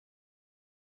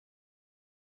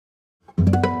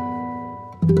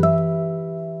Hi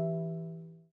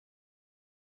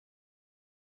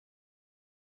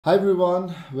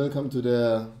everyone, welcome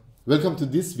to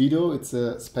this video. It's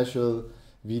a special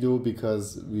video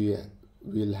because we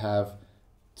will have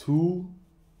two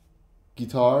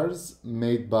guitars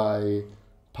made by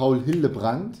Paul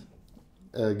Hildebrandt,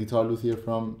 a guitar luthier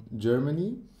from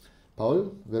Germany.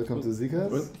 Paul, welcome to Siccas.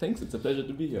 Well, thanks, it's a pleasure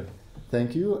to be here.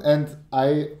 Thank you. And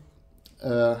I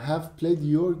have played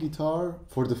your guitar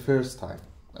for the first time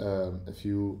a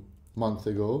few months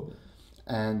ago,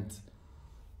 and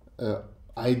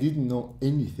I didn't know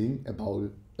anything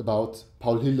about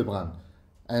Paul Hildebrandt.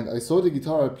 And I saw the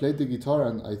guitar, I played the guitar,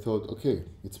 and I thought, okay,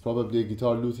 it's probably a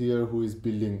guitar luthier who is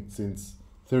building since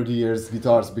 30 years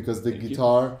guitars, because the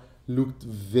guitar looked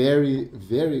very,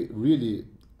 really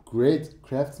great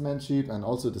craftsmanship, and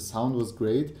also the sound was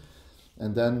great.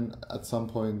 And then at some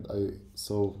point I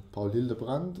saw Paul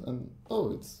Hildebrandt, and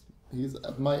he's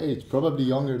at my age, probably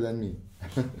younger than me.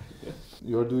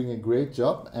 You're doing a great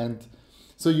job. And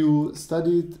so you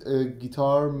studied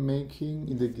guitar making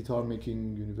in the guitar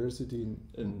making university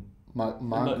in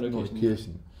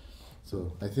Magnolkirchen.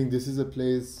 So I think this is a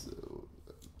place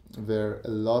where a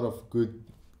lot of good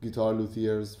guitar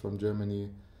luthiers from Germany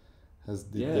has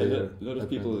did a lot of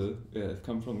people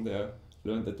come from there,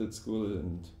 learned at that school,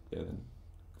 and then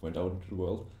went out into the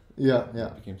world.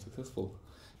 Became successful.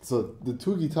 So the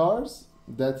two guitars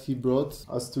that he brought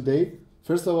us today,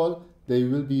 first of all, they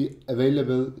will be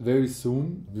available very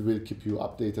soon. We will keep you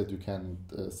updated. You can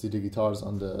see the guitars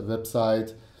on the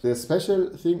website. The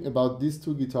special thing about these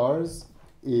two guitars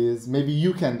is, maybe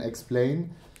you can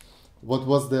explain what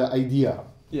was the idea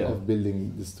of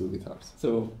building these two guitars.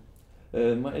 So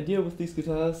my idea with these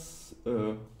guitars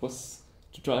was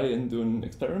to try and do an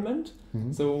experiment.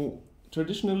 Mm-hmm. So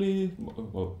traditionally,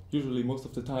 usually most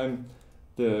of the time,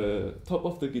 the top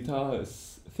of the guitar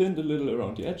is thinned a little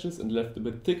around the edges and left a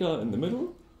bit thicker in the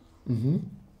middle. Mm-hmm.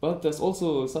 But there's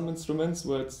also some instruments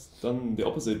where it's done the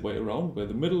opposite way around, where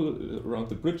the middle around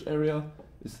the bridge area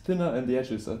is thinner and the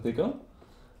edges are thicker.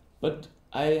 But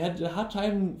I had a hard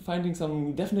time finding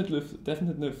some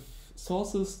definitive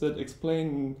sources that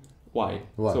explain why.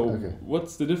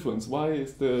 What's the difference? Why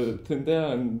is the thin there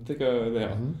and thicker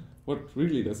there? Mm-hmm. What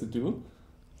really does it do?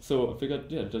 So I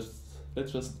figured,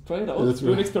 let's just try it out,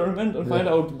 do an experiment and find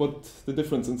out what the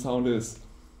difference in sound is.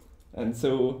 And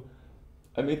so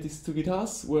I made these two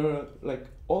guitars where like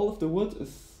all of the wood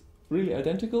is really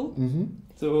identical. Mm-hmm.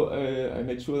 So I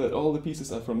made sure that all the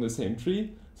pieces are from the same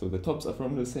tree. So the tops are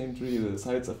from the same tree, the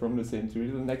sides are from the same tree,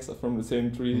 the necks are from the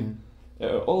same tree. Mm-hmm.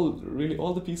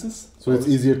 All the pieces. So it's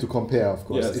easier to compare, of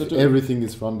course, if everything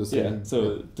is from the same. Yeah,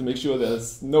 so to make sure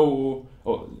there's you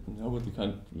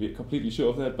can't be completely sure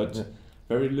of that, but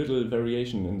very little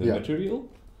variation in the material.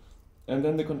 And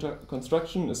then the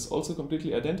construction is also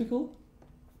completely identical.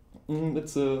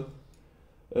 It's a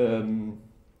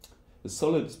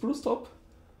solid spruce top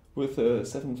with a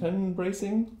 7-fan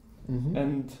bracing, mm-hmm.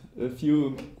 and a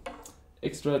few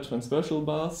extra transversal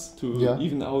bars to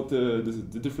even out the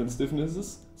different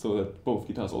stiffnesses, so that both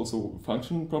guitars also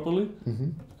function properly,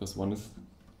 mm-hmm. because one is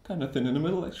kind of thin in the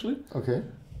middle actually. Okay.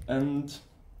 And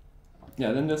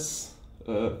then there's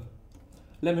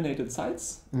laminated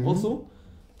sides, mm-hmm. also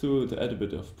to add a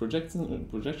bit of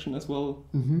projection as well,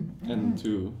 mm-hmm. and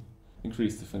to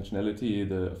increase the functionality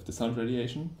of the sound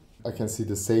radiation. I can see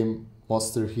the same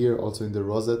master here also in the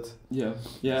rosette. So,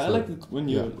 I like it when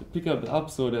you pick up,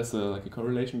 so there's a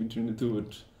correlation between the two.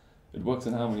 It works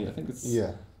in harmony. I think it's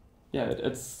it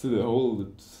adds to the whole.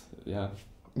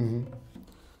 Mm-hmm.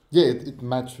 It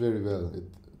matches very well. It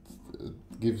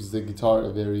gives the guitar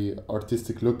a very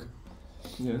artistic look.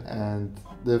 Yeah. And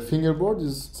the fingerboard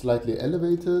is slightly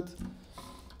elevated,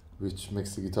 which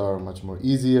makes the guitar much more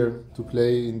easier to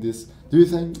play in this. Do you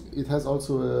think it has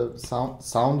also a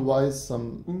sound-wise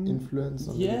some influence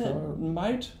on the guitar? Yeah, it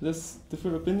might. There's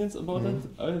different opinions about it.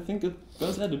 I think it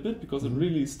does add a bit because it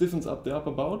really stiffens up the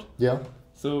upper bout. Yeah.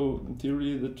 So in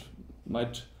theory that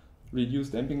might reduce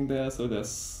damping there, so the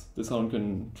sound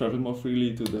can travel more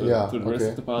freely to the rest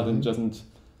of the part, and doesn't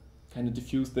kind of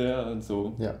diffuse there, and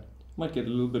so might get a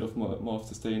little bit of more of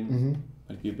sustain. Mm-hmm.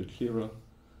 Might be a bit clearer.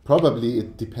 Probably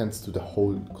it depends to the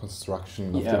whole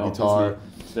construction of the guitar.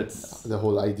 That's the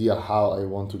whole idea how I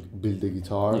want to build the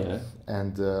guitar. Yeah.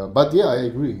 And but I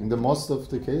agree. In the most of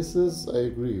the cases, I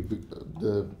agree.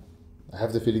 I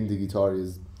have the feeling the guitar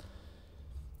is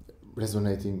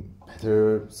resonating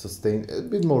better, sustained, a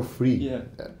bit more free.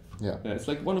 Yeah, it's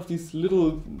like one of these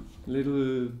little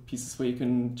pieces where you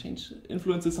can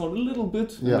influence the sound a little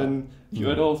bit, and then if you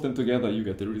add all of them together, you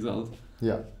get the result.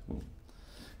 Yeah,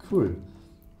 cool.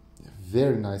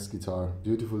 very nice guitar,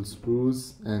 beautiful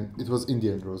spruce, and it was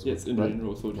Indian rosewood. Yes, Indian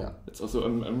rosewood. Yeah. It's also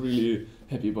I'm really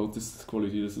happy about this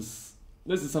quality. This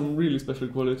is some really special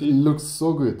quality. It looks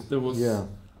so good. There was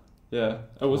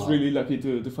I was really lucky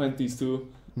to find these two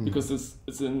because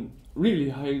it's in really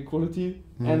high quality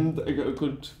and I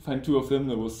could find two of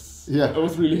them. I was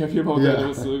really happy about that. It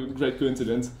was a great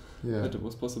coincidence that it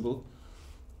was possible.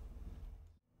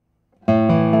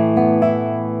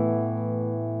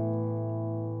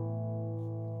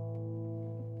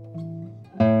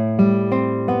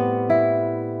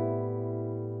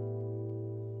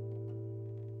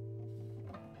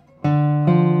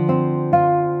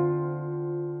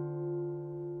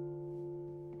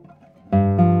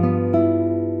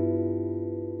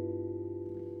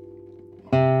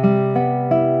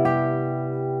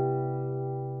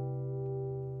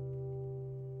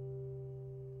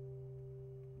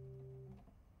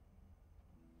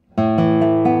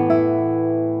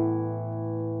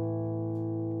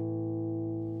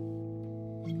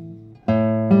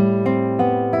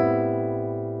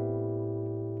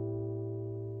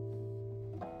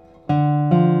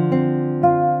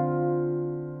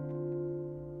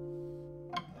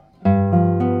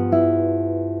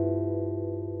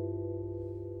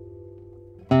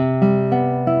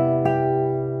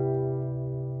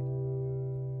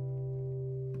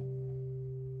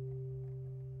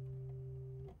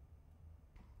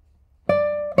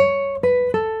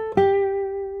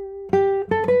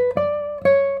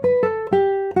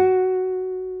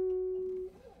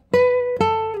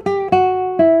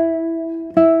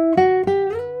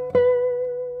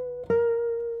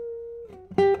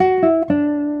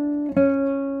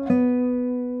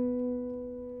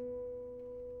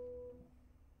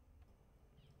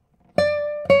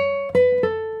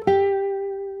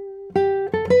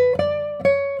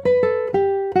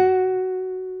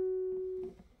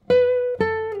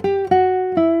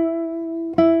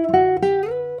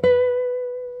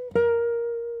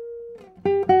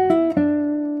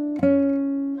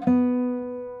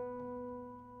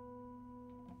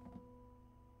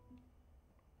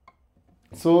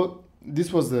 So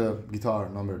this was the guitar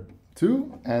number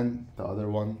 2 and the other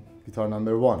one, guitar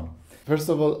number 1. First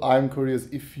of all, I'm curious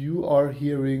if you are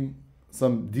hearing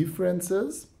some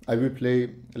differences. I will play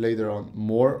later on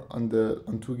more on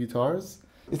two guitars.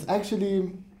 It's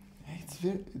actually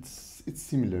it's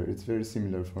similar. It's very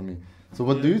similar for me. So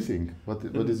what do you think? What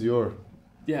is your?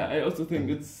 Yeah, I also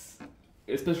think it's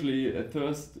especially at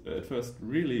first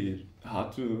really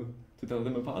hard to tell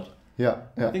them apart. Yeah.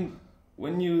 I think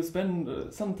when you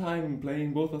spend some time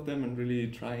playing both of them and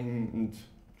really trying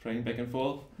back and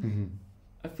forth,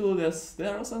 I feel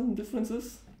there are some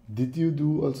differences. Did you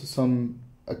do also some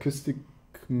acoustic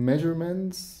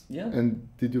measurements? Yeah. And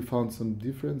did you find some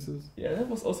differences? Yeah, that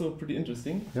was also pretty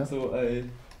interesting. Yeah. So I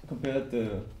compared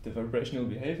the vibrational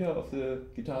behavior of the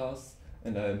guitars,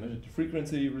 and I measured the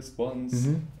frequency response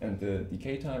and the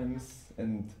decay times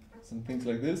and some things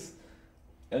like this.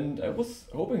 And I was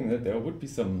hoping that there would be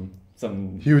some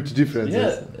huge differences.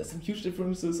 Yeah, some huge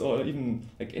differences, or even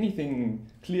like anything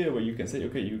clear where you can say,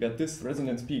 okay, you got this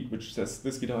resonance peak which says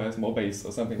this guitar has more bass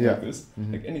or something like this,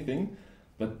 like anything.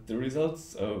 But the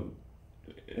results are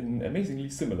amazingly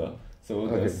similar. So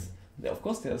of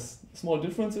course there's small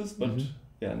differences, but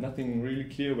nothing really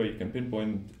clear where you can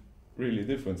pinpoint really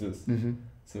differences.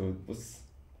 So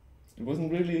it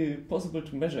wasn't really possible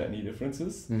to measure any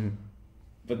differences.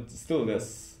 But still,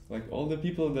 there's like all the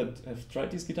people that have tried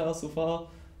these guitars so far,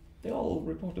 they all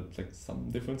reported like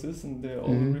some differences, and they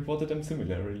all reported them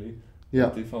similarly. Yeah.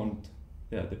 They found,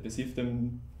 they perceived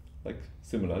them like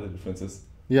similar, the differences.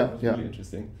 Yeah, really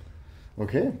interesting.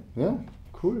 Okay, yeah,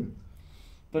 cool.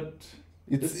 But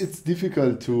it's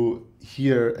difficult to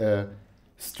hear a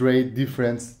straight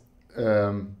difference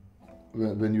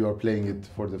when you are playing it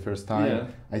for the first time. Yeah.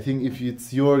 I think if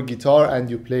it's your guitar and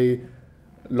you play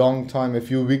long time, a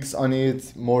few weeks on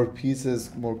it, more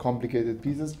pieces, more complicated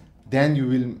pieces, then you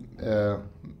will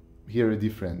hear a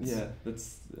difference. Yeah,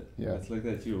 that's like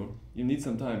that. You need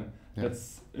some time. Yeah.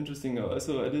 That's interesting.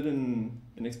 Also, I did an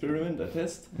experiment, a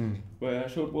test, where I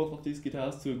showed both of these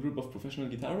guitars to a group of professional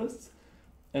guitarists,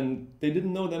 and they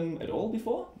didn't know them at all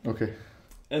before. Okay.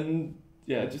 And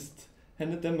I just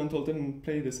handed them and told them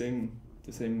play the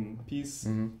same piece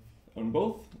on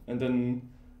both, and then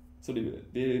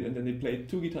they played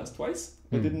two guitars twice.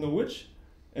 They didn't know which,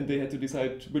 and they had to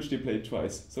decide which they played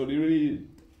twice. So they really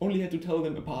only had to tell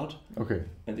them apart. Okay.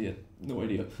 And they had no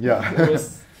idea. Yeah. It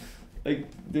was like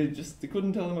they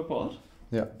couldn't tell them apart.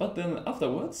 Yeah. But then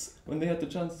afterwards, when they had the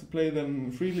chance to play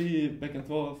them freely back and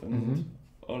forth and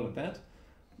all of that,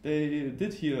 they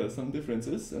did hear some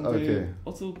differences, and they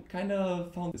also kind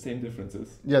of found the same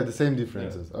differences. Yeah, the same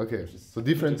differences. Yeah. Okay, so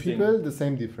different people, the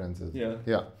same differences. Yeah.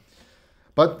 Yeah.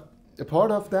 But a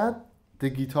part of that, the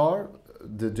guitar,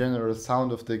 the general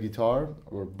sound of the guitar,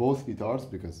 or both guitars,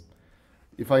 because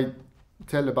if I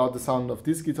tell about the sound of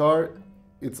this guitar,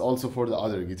 it's also for the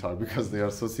other guitar because they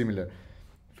are so similar.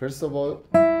 First of all,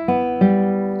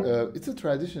 it's a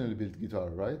traditionally built guitar,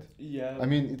 right? Yeah. I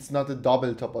mean, it's not a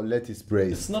double top or lattice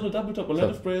brace. It's not a double top or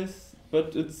lattice brace,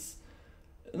 but it's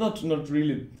not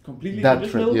really completely that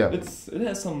traditional. Yeah. It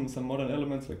has some modern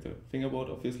elements like the fingerboard,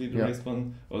 obviously the raised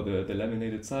one, or the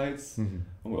laminated sides, and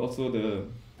also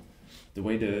the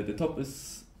way the top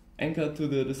is anchored to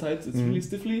the sides. It's really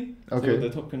stiffly, so the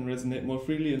top can resonate more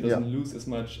freely and doesn't lose as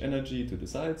much energy to the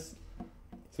sides.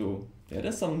 So yeah,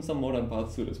 there's some modern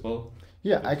parts to it as well.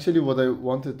 Yeah, actually what I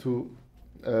wanted to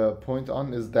point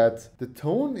on is that the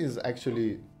tone is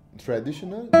actually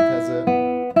traditional. It has a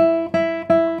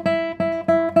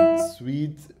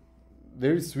sweet,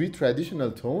 very sweet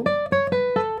traditional tone.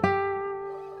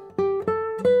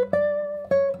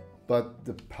 But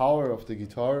the power of the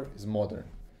guitar is modern,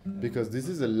 because this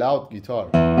is a loud guitar.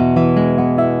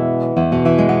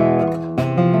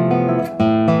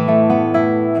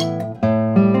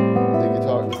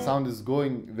 The sound is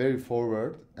going very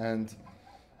forward, and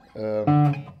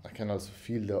I can also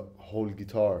feel the whole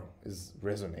guitar is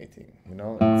resonating, you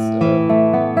know. It's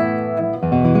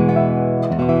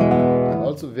and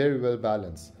also very well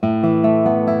balanced.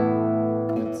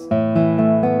 It's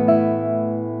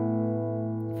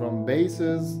from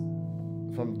basses,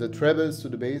 from the trebles to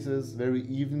the basses, very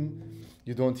even.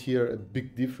 You don't hear a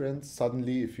big difference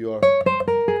suddenly if you are...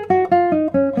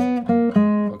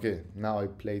 Okay, now I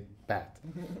played bad.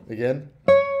 Again.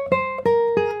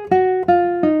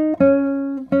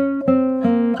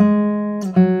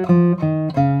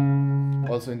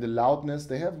 Also in the loudness,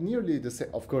 they have nearly the same.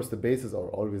 Of course, the basses are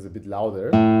always a bit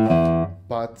louder,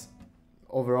 but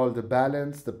overall the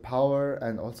balance, the power,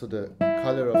 and also the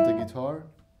color of the guitar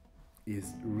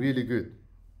is really good.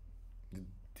 You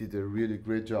did a really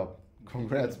great job.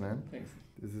 Congrats, man. Thanks.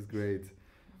 This is great.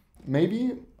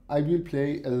 Maybe I will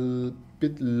play a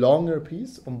bit longer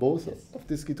piece on both of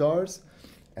these guitars,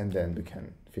 and then we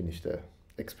can finish the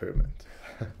experiment.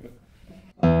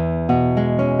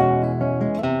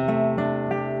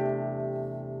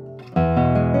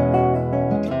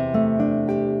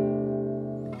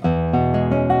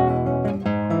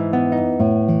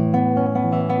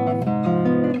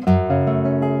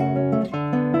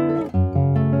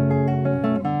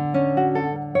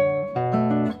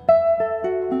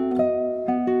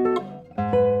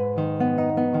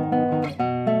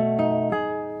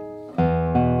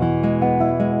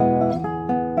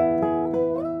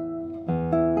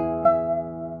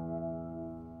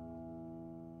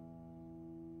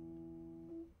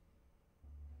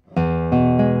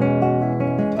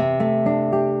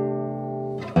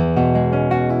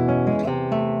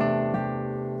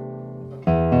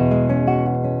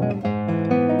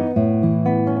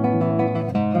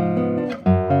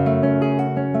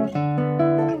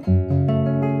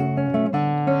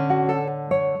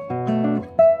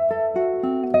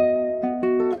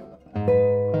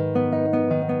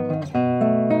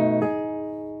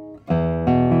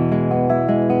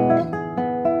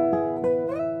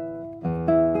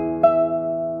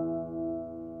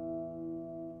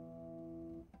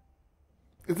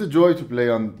 It's a joy to play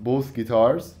on both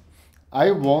guitars.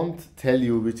 I won't tell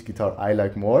you which guitar I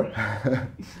like more.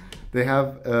 They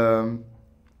have,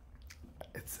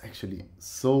 it's actually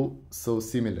so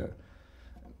similar.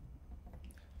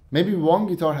 Maybe one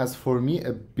guitar has for me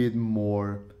a bit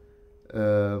more,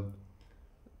 I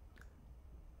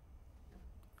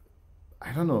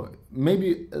don't know,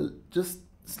 maybe just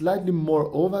slightly more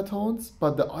overtones,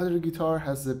 but the other guitar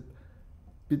has a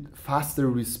bit faster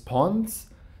response.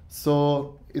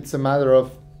 So it's a matter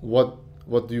of what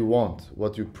do you want,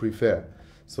 what you prefer.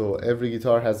 So every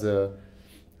guitar has a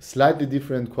slightly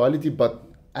different quality, but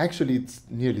actually it's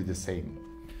nearly the same.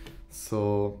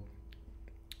 So,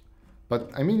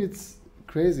 but I mean, it's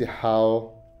crazy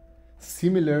how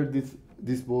similar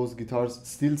these both guitars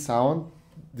still sound,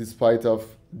 despite of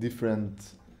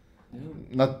different,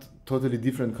 not totally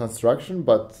different construction,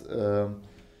 but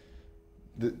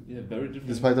very different.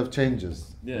 Despite of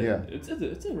changes.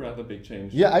 It's a rather big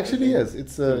change. Yeah, actually yes.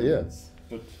 It's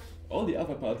but all the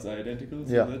other parts are identical,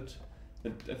 so that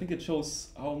I think it shows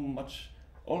how much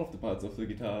all of the parts of the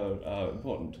guitar are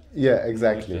important. Yeah,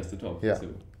 exactly. Not just the top. Yeah.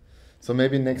 So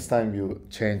maybe next time you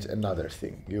change another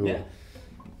thing.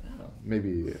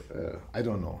 Maybe I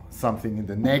don't know, something in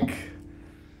the neck.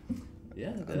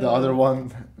 Yeah. The other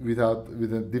one with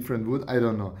a different wood, I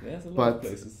don't know. There's a lot But of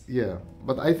places. yeah,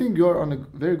 but I think you're on a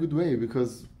very good way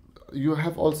because you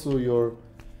have also your.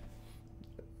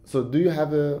 So do you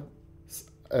have a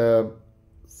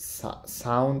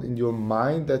sound in your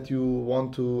mind that you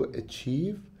want to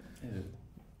achieve?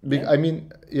 Yeah. I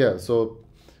mean, yeah. So,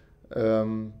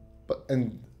 but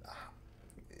and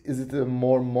is it a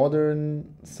more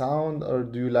modern sound or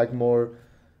do you like more?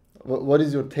 What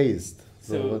is your taste?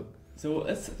 So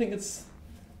I think it's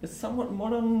somewhat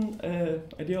modern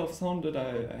idea of sound that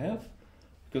I have,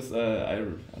 because I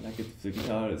like it. The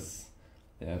guitar is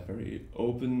very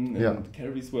open and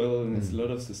carries well, and it's a lot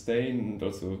of sustain, and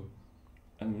also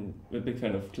I'm a big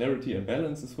fan of clarity and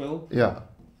balance as well. Yeah.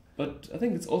 But I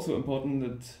think it's also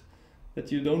important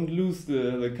that you don't lose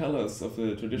the colors of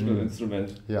the traditional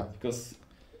instrument. Yeah. Because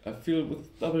I feel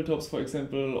with double tops, for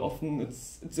example, often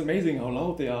it's amazing how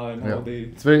loud they are and how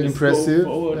they it's very impressive.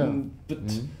 go forward.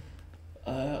 But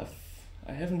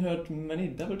I haven't heard many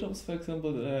double tops, for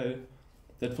example,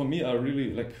 that for me are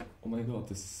really like, oh my god,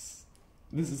 this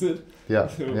is it. Yeah.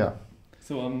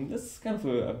 So that's kind of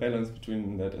a balance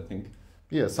between that, I think.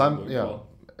 Yeah.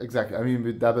 Exactly. I mean,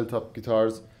 with double top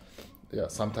guitars,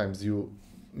 sometimes you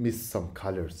miss some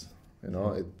colors. You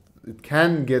know, it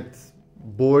can get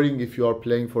boring if you are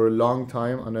playing for a long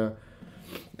time on a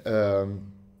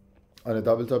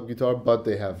double top guitar, but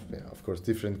they have of course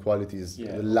different qualities.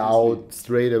 Loud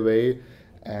straight away,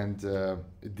 and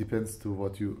it depends to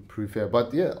what you prefer.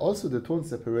 But also the tone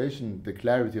separation, the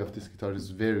clarity of this guitar is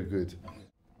very good.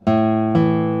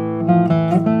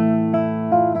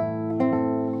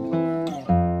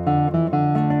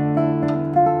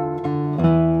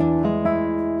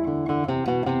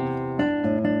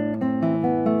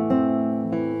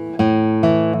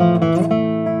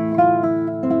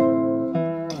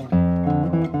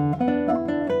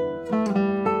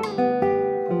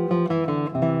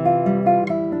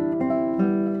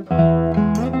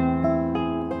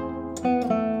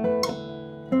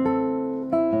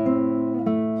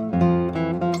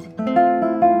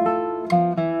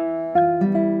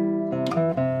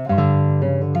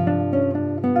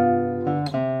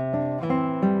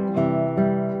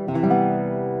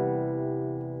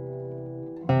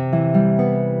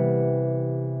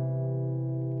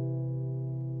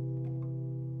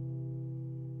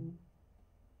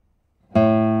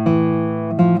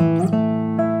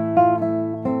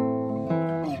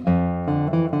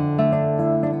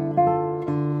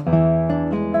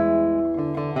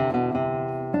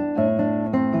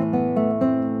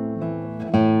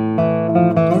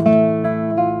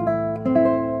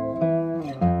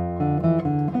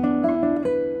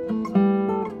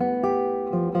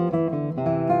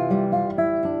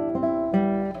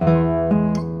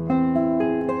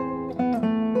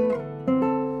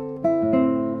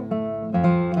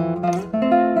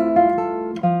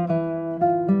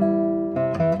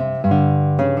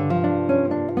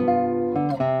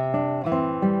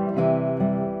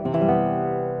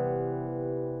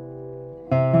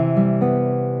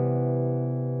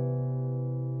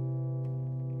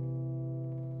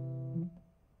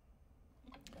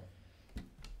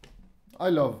 I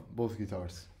love both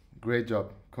guitars. Great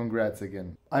job. Congrats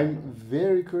again. I'm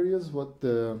very curious what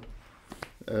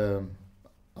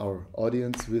our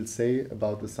audience will say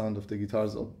about the sound of the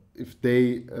guitars, if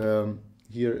they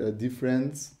hear a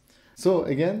difference. So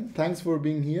again, thanks for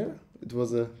being here. It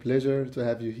was a pleasure to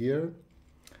have you here.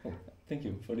 Oh, thank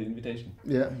you for the invitation.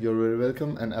 Yeah, you're very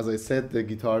welcome. And as I said, the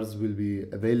guitars will be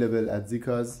available at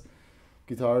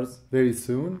SiccasGuitars very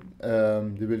soon.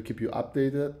 They will keep you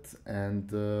updated,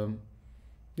 and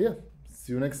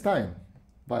see you next time.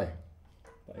 Bye.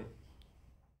 Bye.